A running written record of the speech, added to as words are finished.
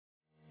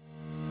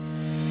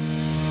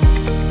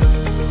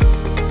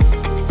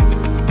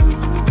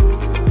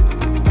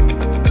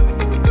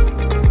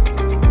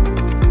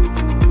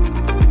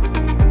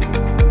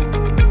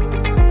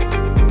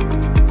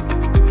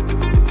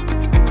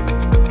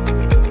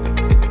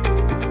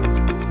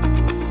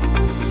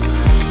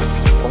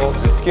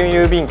ッキュン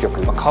郵便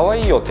局、可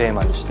愛いをテー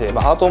マにして、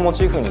ハートをモ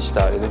チーフにし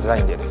たデザ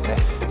インでですね、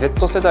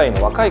 Z 世代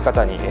の若い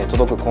方に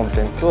届くコン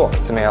テンツを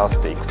詰め合わせ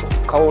ていくと、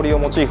香りを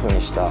モチーフ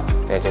にした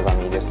手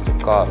紙ですと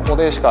か、ここ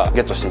でしか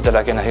ゲットしていた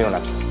だけないような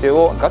切手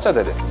をガチャ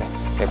でですね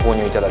購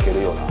入いただけ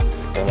るよう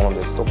なもの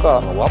ですと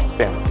か、ワッ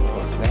ペンを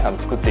ですね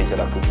作っていた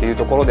だくっていう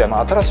ところで、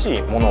新し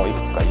いものをい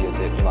くつか入れ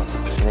ています。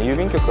郵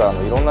便局は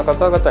いろんな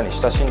方々に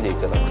親しんでい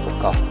ただくと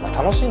か、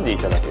楽しんでい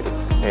ただける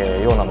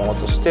ようなもの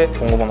として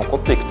今後も残っ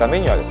ていくため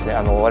にはですね、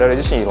我々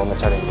自身いろんな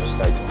チャレンジをし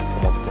たいと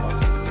思ってます。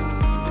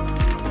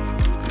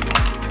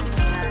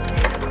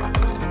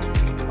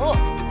お、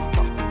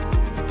そう、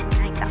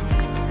なんか、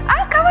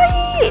あ、可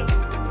愛い。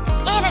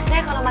いいです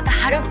ね、このまた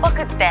春っぽ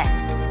くって。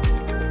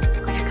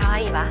これ可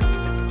愛いわ。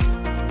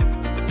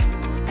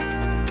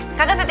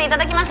書かせていた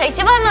だきました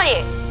一番乗り。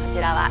こ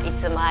ちらはい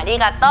つもあり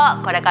が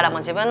とう。これからも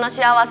自分の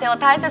幸せを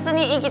大切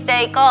に生き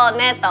ていこう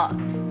ねと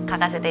書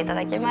かせていた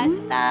だきま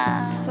し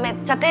た。めっ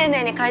ちゃ丁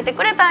寧に書いて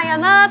くれたんや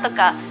なと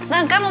か、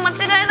何回も間違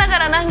えなが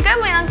ら何回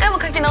も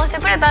書き直して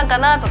くれたんか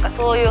なとか、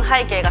そういう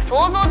背景が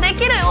想像で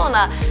きるよう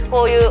な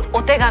こういう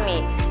お手紙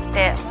っ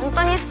て本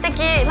当に素敵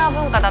な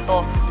文化だ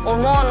と思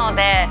うの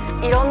で、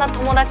いろんな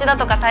友達だ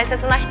とか大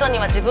切な人に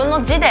は自分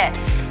の字で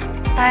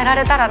伝えら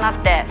れたらなっ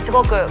てす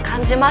ごく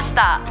感じまし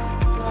た。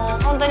も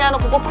う本当に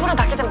ここ来る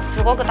だけでも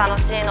すごく楽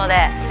しいの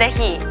で、ぜ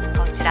ひ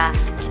こちら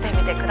来て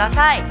みてくだ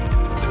さい。